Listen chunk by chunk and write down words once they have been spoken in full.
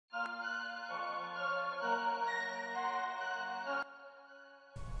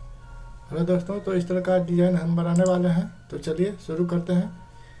Hello दोस्तों, तो इस तरह का डिज़ाइन हम बनाने वाले हैं। तो चलिए शुरू करते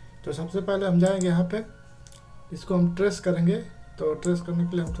हैं। तो सबसे पहले हम जाएंगे यहाँ पे, इसको हम ट्रेस करेंगे। तो ट्रेस करने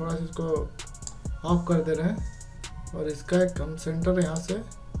के लिए हम थोड़ा सा इसको ऑफ कर दे रहे हैं और इसका एक हम सेंटर यहाँ से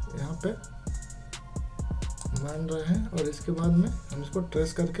यहाँ पे मान रहे हैं और इसके बाद में हम इसको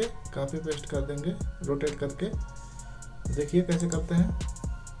ट्रेस करके कॉपी पेस्ट कर देंगे, रोटेट करके। देखिए कैसे करते हैं।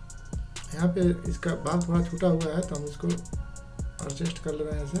 यहाँ पे इसका भाग थोड़ा छूटा हुआ है तो हम इसको एडजस्ट कर ले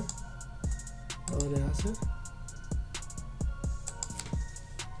रहे हैं ऐसे, और यहाँ से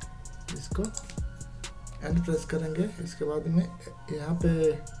इसको एंड प्रेस करेंगे। इसके बाद में यहाँ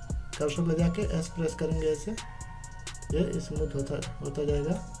पे कर्सर ले जाके एस प्रेस करेंगे, ऐसे ये स्मूथ होता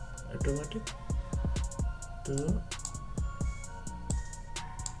जाएगा ऑटोमेटिक। तो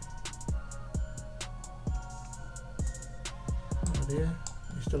और ये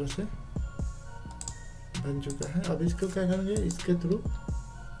इस तरह से बन चुका है। अब इसको क्या करेंगे, इसके थ्रू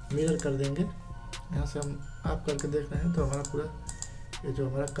मिरर कर देंगे। यहाँ से हम आप करके देख रहे हैं तो हमारा पूरा ये जो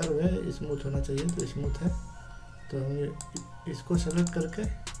हमारा कर्व है स्मूथ होना चाहिए, तो स्मूथ है। तो हम इसको सेलेक्ट करके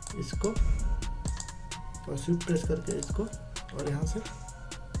इसको और शिफ्ट प्रेस करके इसको और यहाँ से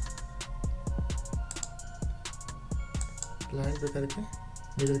लाइन पे करके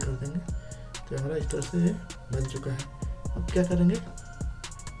मिरर कर देंगे। तो हमारा इस तरह से ये बन चुका है। अब क्या करेंगे,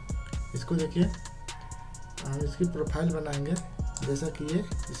 इसको देखिए हम इसकी प्रोफाइल बनाएंगे जैसा कि ये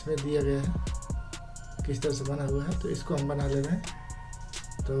इसमें दिया गया है, किस तरह से बना हुआ है। तो इसको हम बना ले रहे हैं।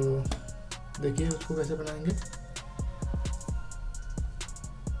 तो देखिए उसको कैसे बनाएंगे।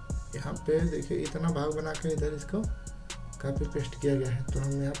 यहाँ पे देखिए इतना भाग बना के इधर इसको कॉपी पेस्ट किया गया है। तो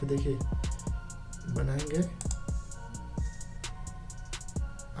हम यहाँ पे देखिए बनाएंगे,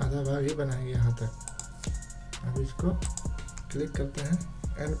 आधा भाग ही बनाएंगे यहाँ तक। अब इसको क्लिक करते हैं,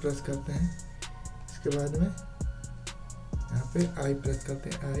 एंड प्रेस करते हैं। इसके बाद में यहाँ पे आई प्रेस करते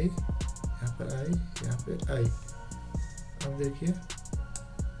हैं, आई यहाँ पर आई, यहाँ पे आई। अब देखिए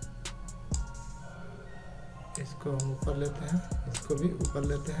इसको हम ऊपर लेते हैं, इसको भी ऊपर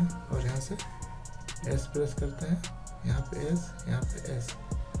लेते हैं और यहाँ से एस प्रेस करते हैं, यहाँ पे एस, यहाँ पे एस,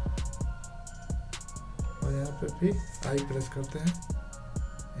 और यहाँ पे भी आई प्रेस करते हैं,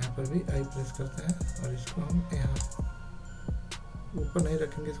 यहाँ पर भी आई प्रेस करते हैं। और इसको हम यहाँ ऊपर नहीं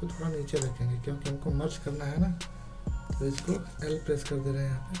रखेंगे, इसको थोड़ा नीचे रखेंगे क्योंकि हमको मर्ज करना है ना। तो इसको एल प्रेस कर दे रहे हैं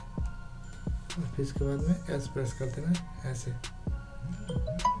यहाँ पे, और फिर इसके बाद में एस प्रेस कर देना है ऐसे।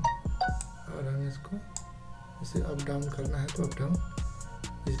 और हम इसको इसे अप डाउन करना है तो अप डाउन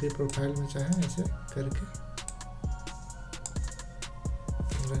इस भी प्रोफाइल में चाहे ऐसे करके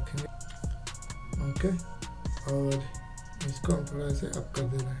रखेंगे। ओके, और इसको हम थोड़ा ऐसे अप कर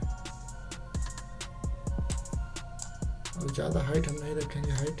दे रहे हैं। और ज़्यादा हाइट हम नहीं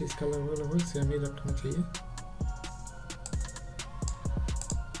रखेंगे, हाइट इसका लगभग सेम ही रखना चाहिए।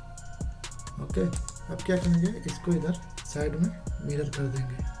 ओके, अब क्या करेंगे, इसको इधर साइड में मिरर कर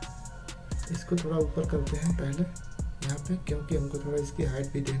देंगे। इसको थोड़ा ऊपर करते हैं पहले यहाँ पे, क्योंकि हमको थोड़ा इसकी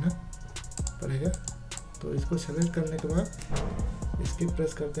हाइट भी देना पड़ेगा। तो इसको सेलेक्ट करने के बाद इसकी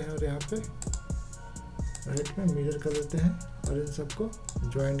प्रेस करते हैं और यहाँ पे राइट में मिरर कर देते हैं और इन सबको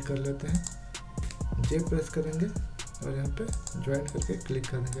ज्वाइंट कर लेते हैं। जे प्रेस करेंगे और यहाँ पे ज्वाइंट करके क्लिक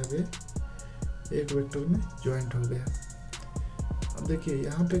कर देंगे। अब ये एक वेक्टर में ज्वाइंट हो गया। अब देखिए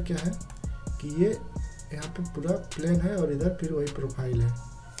यहाँ पे क्या है कि ये यहाँ पे पूरा प्लेन है और इधर फिर वही प्रोफाइल है।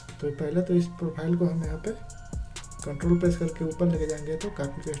 तो पहले तो इस प्रोफाइल को हम यहाँ पे कंट्रोल प्रेस करके ऊपर लेके जाएंगे तो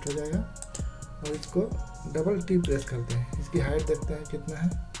कॉपी पेस्ट हो जाएगा। और इसको डबल टी प्रेस करते हैं, इसकी हाइट देखते हैं कितना है।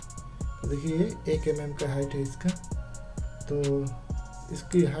 तो देखिए ये 1 mm का हाइट है इसका। तो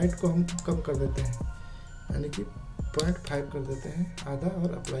इसकी हाइट को हम कम कर देते हैं, यानी कि 0.5 कर देते हैं आधा,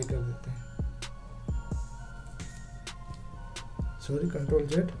 और अप्लाई कर देते हैं। सॉरी, कंट्रोल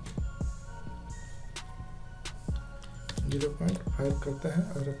जेड 0.5 करते हैं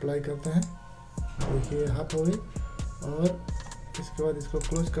और अप्लाई करते हैं। देखिए हाफ हो गई। और इसके बाद इसको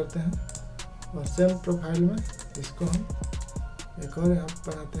क्लोज करते हैं और सेम प्रोफाइल में इसको हम एक और यहाँ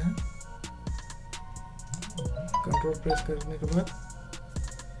बनाते हैं। कंट्रोल प्रेस करने के बाद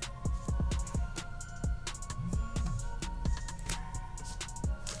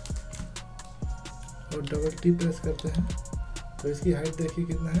और डबल टी प्रेस करते हैं। तो इसकी हाइट देखिए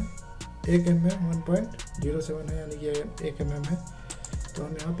कितना है, 1 mm 1.07 है, यानी कि 1 mm है। तो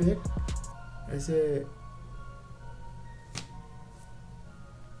हम यहाँ पे एक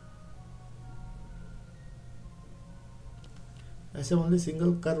ऐसे ओनली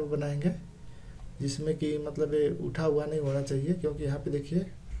सिंगल कर्व बनाएंगे, जिसमें कि मतलब ये उठा हुआ नहीं होना चाहिए, क्योंकि यहाँ पे देखिए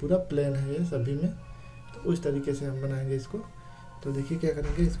पूरा प्लेन है ये सभी में। तो उस तरीके से हम बनाएंगे इसको। तो देखिए क्या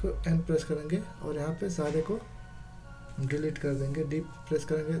करेंगे, इसको एंड प्रेस करेंगे और यहाँ पे सारे को डिलीट कर देंगे, डी प्रेस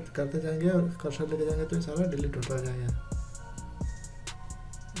करेंगे, करते जाएंगे और कर्सर लेके जाएंगे तो ये सारा डिलीट होता जाएगा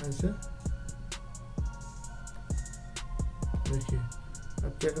ऐसे। देखिए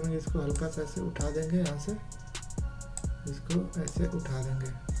अब क्या करेंगे, इसको हल्का सा ऐसे उठा देंगे, यहाँ से इसको ऐसे उठा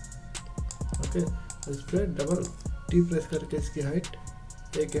देंगे। ओके, इस पर डबल टी प्रेस करके इसकी हाइट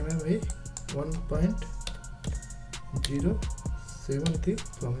 1 mm ही 1.07 थी,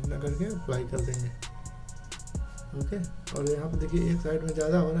 तो हम इतना करके अप्लाई कर देंगे। ओके, और यहाँ पे देखिए एक साइड में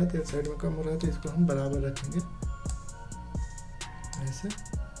ज़्यादा हो रहा है तो एक साइड में कम हो रहा है, तो इसको हम बराबर रखेंगे ऐसे।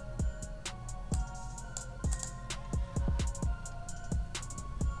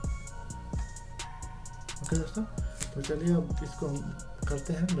 ओके दोस्तों, तो चलिए अब इसको हम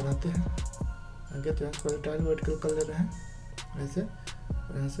करते हैं, बनाते हैं आगे। तो यहाँ से टाइल वर्टिकल कर ले रहे हैं ऐसे,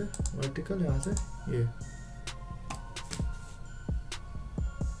 यहाँ से वर्टिकल, यहाँ से ये।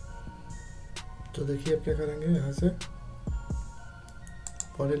 तो देखिए अब क्या करेंगे, यहाँ से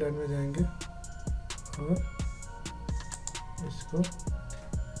पॉलीलाइन में जाएंगे और इसको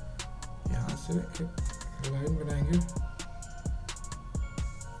यहाँ से एक लाइन बनाएंगे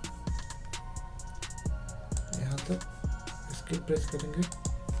यहाँ तक। इसके प्रेस करेंगे,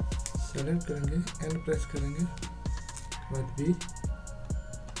 सेलेक्ट करेंगे, एल प्रेस करेंगे, उसके बाद बी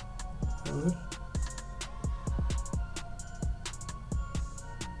और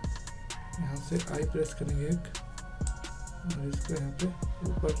यहाँ से आई प्रेस करेंगे एक, और इसको यहाँ पे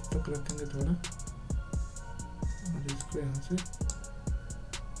ऊपर तक रखेंगे थोड़ा, और इसको यहाँ से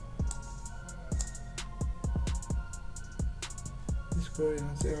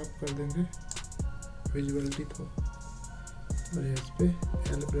यहाँ से ऑफ कर देंगे विजिबिलिटी को, और इस पे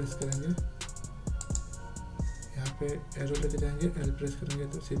एल प्रेस करेंगे, यहाँ पे एरो लेके जाएंगे, एल प्रेस करेंगे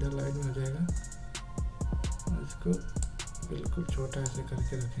तो सीधा लाइन में हो जाएगा। और इसको बिल्कुल छोटा ऐसे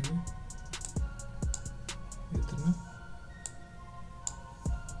करके रखेंगे इतना।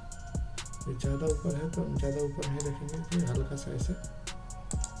 ये ज़्यादा ऊपर है तो ज़्यादा ऊपर नहीं रखेंगे, ये हल्का सा ऐसे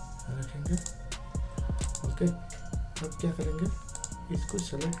रखेंगे। ओके, अब क्या करेंगे, इसको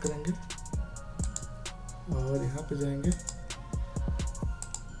सेलेक्ट करेंगे और यहाँ पे जाएंगे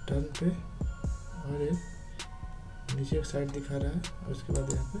टर्न पे, और ये नीचे एक साइड दिखा रहा है, और उसके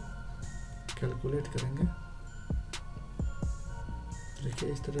बाद यहाँ पे कैलकुलेट करेंगे। देखिए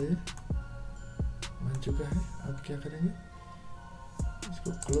इस तरह ये बन चुका है। अब क्या करेंगे,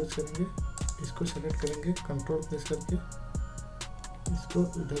 इसको क्लोज करेंगे, इसको सेलेक्ट करेंगे, कंट्रोल प्रेस करके इसको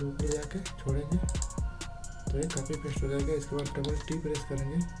इधर ऊपर जाके छोड़ेंगे तो ये कॉपी पेस्ट हो जाएगा। इसके बाद डबल टी प्रेस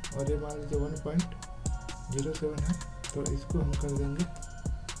करेंगे, और ये मान लीजिए 1.07 है, तो इसको हम कर देंगे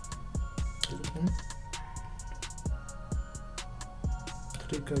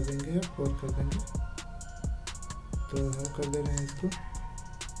 0.3 कर देंगे या 4 कर देंगे। तो हम कर दे रहे हैं इसको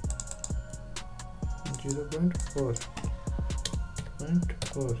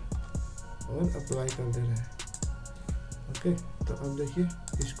 0.4 और अप्लाई कर दे रहे हैं। ओके, तो अब देखिए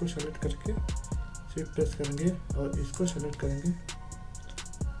इसको सेलेक्ट करके शिफ्ट प्रेस करेंगे और इसको सेलेक्ट करेंगे,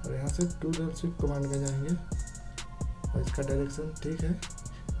 और यहाँ से टू डबल शिफ्ट कमांड में जाएंगे, और इसका डायरेक्शन ठीक है।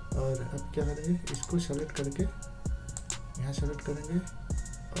 और अब क्या करेंगे, इसको सेलेक्ट करके यहाँ सेलेक्ट करेंगे,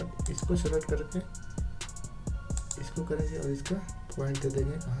 और इसको सेलेक्ट करके इसको करेंगे, और इसका पॉइंट दे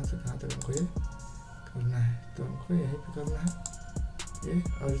देंगे कहाँ से कहाँ तक हमको ये करना है। तो हमको यहीं पे करना है ये,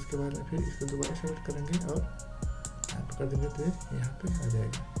 और इसके बाद में फिर इसको दोबारा सेलेक्ट करेंगे और यहाँ पे कर देंगे तो ये यहाँ पे आ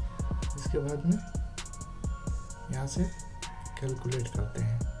जाएगा। इसके बाद में यहाँ से कैलकुलेट करते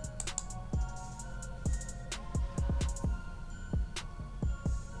हैं।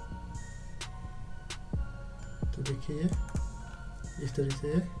 तो देखिए ये इस तरीके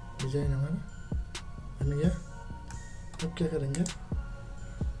से डिज़ाइन हमारा बन गया। अब क्या करेंगे,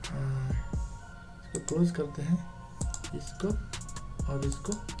 इसको क्लोज करते हैं, इसको और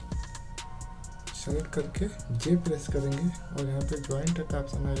इसको सेलेक्ट करके जे प्रेस करेंगे, और यहाँ पे ज्वाइंट का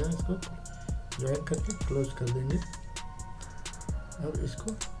ऑप्शन आएगा, इसको ज्वाइन करके क्लोज कर देंगे। अब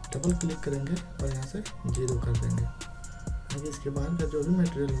इसको डबल क्लिक करेंगे और यहाँ से 0 कर देंगे, यानी इसके बाहर का जो भी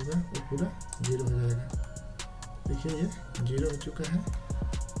मटेरियल होगा वो पूरा 0 हो जाएगा। देखिए ये 0 हो चुका है।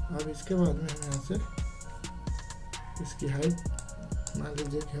 अब इसके बाद में हम यहाँ से इसकी हाइट मान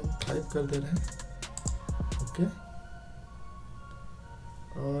लीजिए कि हम 5 कर दे रहे हैं। ओके,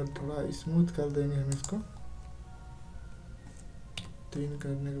 और थोड़ा स्मूथ कर देंगे हम इसको, 3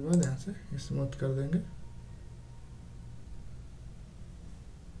 करने के बाद यहाँ से स्मूथ कर देंगे।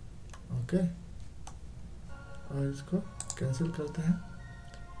 ओके, और इसको कैंसिल करते हैं,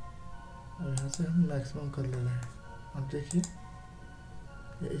 और यहाँ से हम मैक्सिमम कर ले रहे हैं। अब देखिए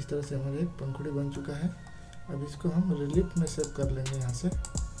ये इस तरह से हमारा एक पंखुड़ी बन चुका है। अब इसको हम रिलीफ में सेव कर लेंगे, यहाँ से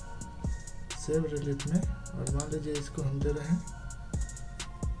सेव रिलीफ में, और मान लीजिए इसको हम दे रहे हैं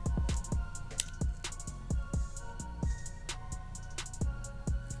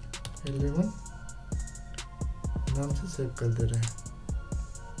 11 नाम से सेव कर दे रहे हैं।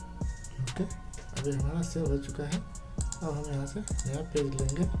 ओके, अभी हमारा सेव हो चुका है। अब हम यहाँ से नया पेज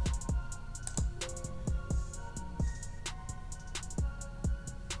लेंगे,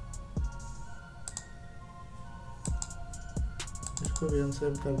 इसको भी हम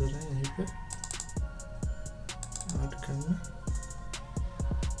सेव कर दे रहे हैं यहीं पे आर्टकैम में,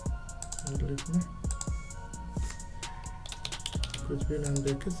 रिलीफ में कुछ भी नाम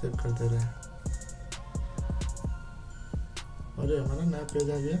देख के सेव कर दे रहे हैं, और ये हमारा नया पेज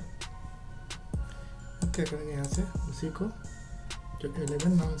आ गया। अब क्या करेंगे, यहाँ से उसी को जो 11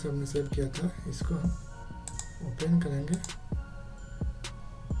 नाम से हमने सेव किया था, इसको हम ओपन करेंगे।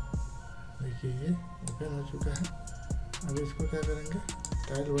 देखिए ये ओपन हो चुका है। अब इसको क्या करेंगे,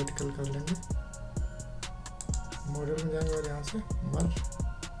 टाइल वर्टिकल कर लेंगे, मॉडल में जाएंगे और यहाँ से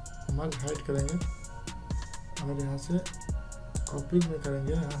मर्ज हाइड करेंगे, और यहाँ से कॉपी में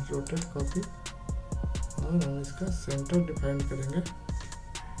करेंगे, यहाँ रोटेट कॉपी, और हम इसका सेंटर डिफाइन करेंगे।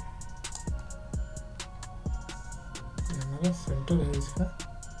 ये हमारा सेंटर है इसका।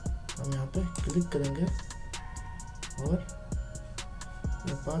 हम यहाँ पे क्लिक करेंगे, और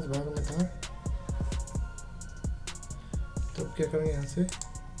ये 5 भाग में था, तो अब क्या करेंगे,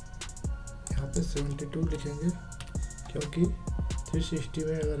 यहाँ पे 72 लिखेंगे, क्योंकि 360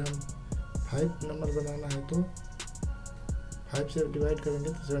 में अगर हम 5 नंबर बनाना है तो 5 से डिवाइड करेंगे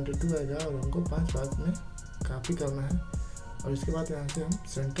तो 72 आएगा, और हमको 5 भाग में कॉपी करना है। और इसके बाद यहाँ से हम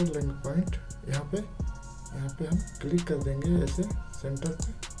सेंटर लेंगे पॉइंट, यहाँ पे हम क्लिक कर देंगे ऐसे सेंटर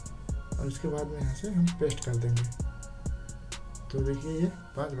पे, और इसके बाद में यहाँ से हम पेस्ट कर देंगे। तो देखिए ये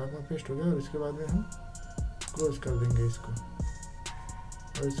 5 भाग में पेस्ट हो गया, और इसके बाद में हम क्लोज कर देंगे इसको,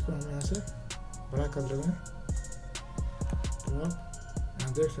 और इसको हम यहाँ से बड़ा कर ले रहे हैं। तो आप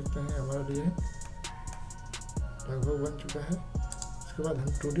यहाँ देख सकते हैं हमारा डिजाइन लगभग बन चुका है। इसके बाद हम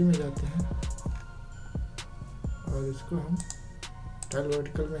 2D में जाते हैं, और इसको हम टाइल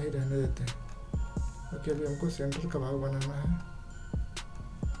वर्टिकल में ही रहने देते हैं, क्योंकि अभी हमको सेंटर का भाग बनाना है।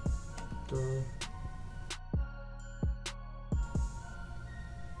 तो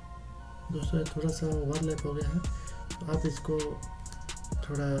दोस्तों थोड़ा सा ओवरलैप हो गया है, तो आप इसको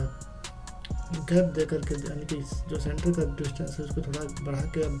थोड़ा गैप दे करके, यानी कि जो सेंटर का डिस्टेंस है उसको थोड़ा बढ़ा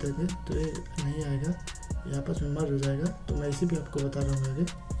के आप देंगे तो ये नहीं आएगा, ये आपस में मर्ज हो जाएगा। तो मैं इसी भी आपको बता रहा हूँ आगे।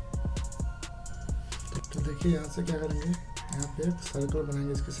 तो देखिए यहाँ से क्या करेंगे, यहाँ पे एक सर्कल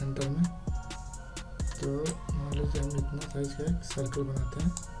बनाएंगे इसके सेंटर में। तो मान लीजिए हम इतना साइज का एक सर्कल बनाते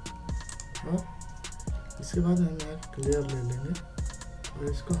हैं, और इसके बाद हम एक लेयर ले लेंगे, और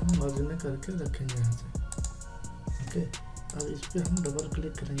इसको हम मर्ज में करके रखेंगे यहाँ से। ओके, अब इस पर हम डबल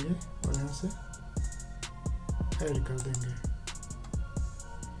क्लिक करेंगे, और यहाँ से ऐड कर देंगे।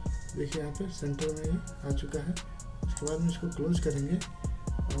 देखिए यहाँ पे सेंटर में ये आ चुका है। उसके बाद में इसको क्लोज करेंगे,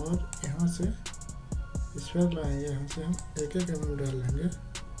 और यहाँ से स्फीयर लाएंगे, यहाँ से हम 1-1 mm डाल लेंगे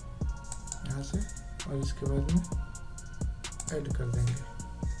यहाँ से, और इसके बाद में ऐड कर देंगे।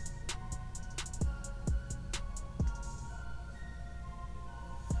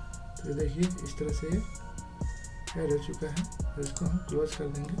 तो देखिए इस तरह से ये ऐड हो चुका है, और इसको हम क्लोज कर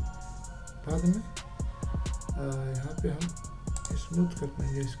देंगे। बाद में यहाँ पे हम स्मूथ कर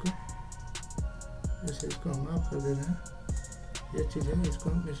देंगे इसको, जैसे इसको हम ऑफ कर दे रहे हैं, ये चीज़ है, इसको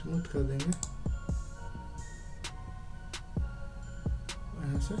हम स्मूथ कर देंगे, और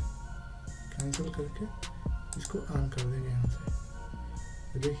यहाँ से कैंसिल करके इसको ऑन कर देंगे यहाँ से।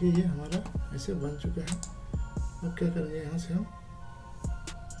 तो देखिए ये हमारा ऐसे बन चुका है। अब क्या करेंगे, यहाँ से हम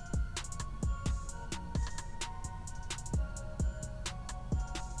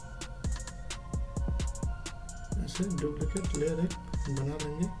ऐसे डुप्लीकेट लेयर एक बना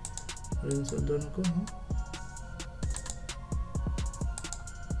लेंगे, और इन सब दोनों को हम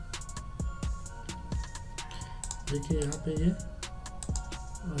देखिए यहाँ पे ये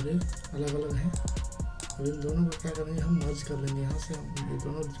और ये अलग अलग हैं। अब इन दोनों को क्या करेंगे, हम मर्ज कर लेंगे। यहाँ से हम ये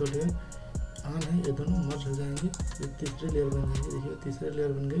दोनों जो लेयर ऑन है ये दोनों मर्ज हो जाएंगे, ये तीसरी लेयर बन जाएगी। देखिए तीसरी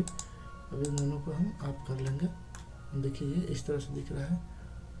लेयर बन गई। अब इन दोनों को हम ऑफ कर लेंगे। देखिए ये इस तरह से दिख रहा है।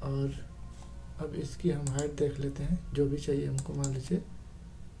 और अब इसकी हम हाइट देख लेते हैं, जो भी चाहिए हमको। मान लीजिए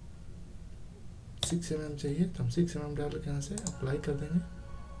 6 mm चाहिए, तो हम 6 mm डाल के यहाँ से अप्लाई कर देंगे,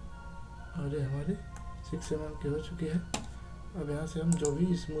 और ये हमारी 6 mm की हो चुकी है। अब यहाँ से हम जो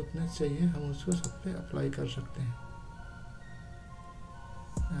भी स्मूथनेस चाहिए हम उसको सब पे अप्लाई कर सकते हैं।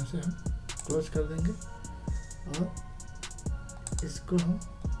 यहाँ से हम क्लोज कर देंगे, और इसको हम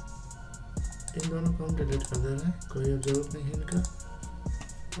इन दोनों को हम डिलीट कर दे रहे हैं, कोई अब ज़रूरत नहीं है इनका।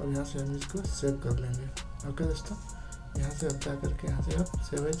 और यहाँ से हम इसको सेव कर लेंगे। ओके दोस्तों, यहाँ से अब जा करके यहाँ से आप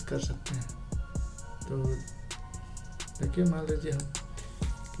सेव एज कर सकते हैं। तो देखिए, मान लीजिए हम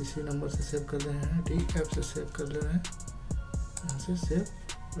किसी नंबर से सेव कर रहे हैं, डी ऐप से सेव कर ले रहे हैं, यहाँ से सेव,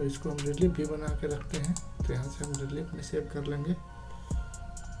 और इसको हम रिलीफ भी बना के रखते हैं। तो यहाँ से हम रिलीफ में सेव कर लेंगे।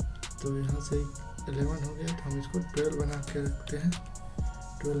 तो यहाँ से 11 हो गया, तो हम इसको 12 बना के रखते हैं,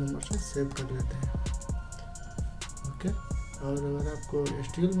 12 नंबर से सेव कर लेते हैं। ओके, और अगर आपको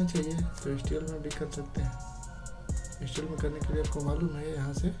STL में चाहिए तो STL में भी कर सकते हैं। STL में करने के लिए आपको मालूम है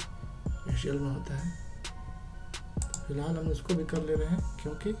यहाँ से STL में होता है। फिलहाल हम इसको भी कर ले रहे हैं,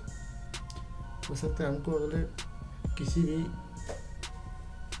 क्योंकि हो सकता है हमको अगले किसी भी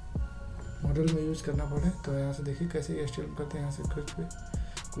मॉडल में यूज़ करना पड़े। तो यहाँ से देखिए कैसे STL करते हैं। यहाँ से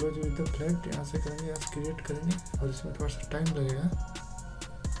क्लोज विद द फ्लैट यहाँ से करेंगे, यहाँ से क्रिएट करेंगे, और इसमें थोड़ा सा टाइम लगेगा।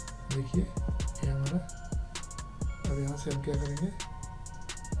 देखिए ये हमारा, अब यहाँ से हम क्या करेंगे,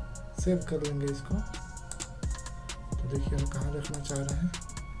 सेव कर लेंगे इसको। तो देखिए हम कहाँ रखना चाह रहे हैं,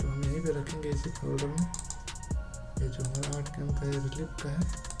 तो हम यहीं पे रखेंगे, इसी फोल्डर में। ये जो हमारा आर्टकैम का है, रिलीफ का है,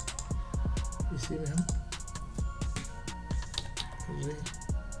 इसी में हम रिलीफ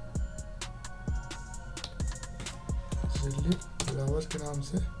फ्लावर के नाम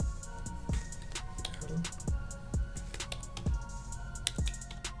से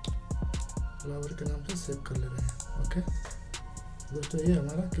सेव कर ले रहे हैं। ओके दोस्तों, ये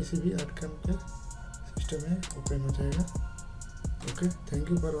हमारा किसी भी आर्टकैम के सिस्टम में ओपन हो जाएगा। Okay,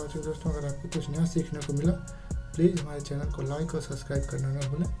 thank you for watching दोस्तों। अगर आपको कुछ नया सीखने को मिला, प्लीज़ हमारे चैनल को लाइक और सब्सक्राइब करना ना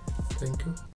भूलें। Thank you.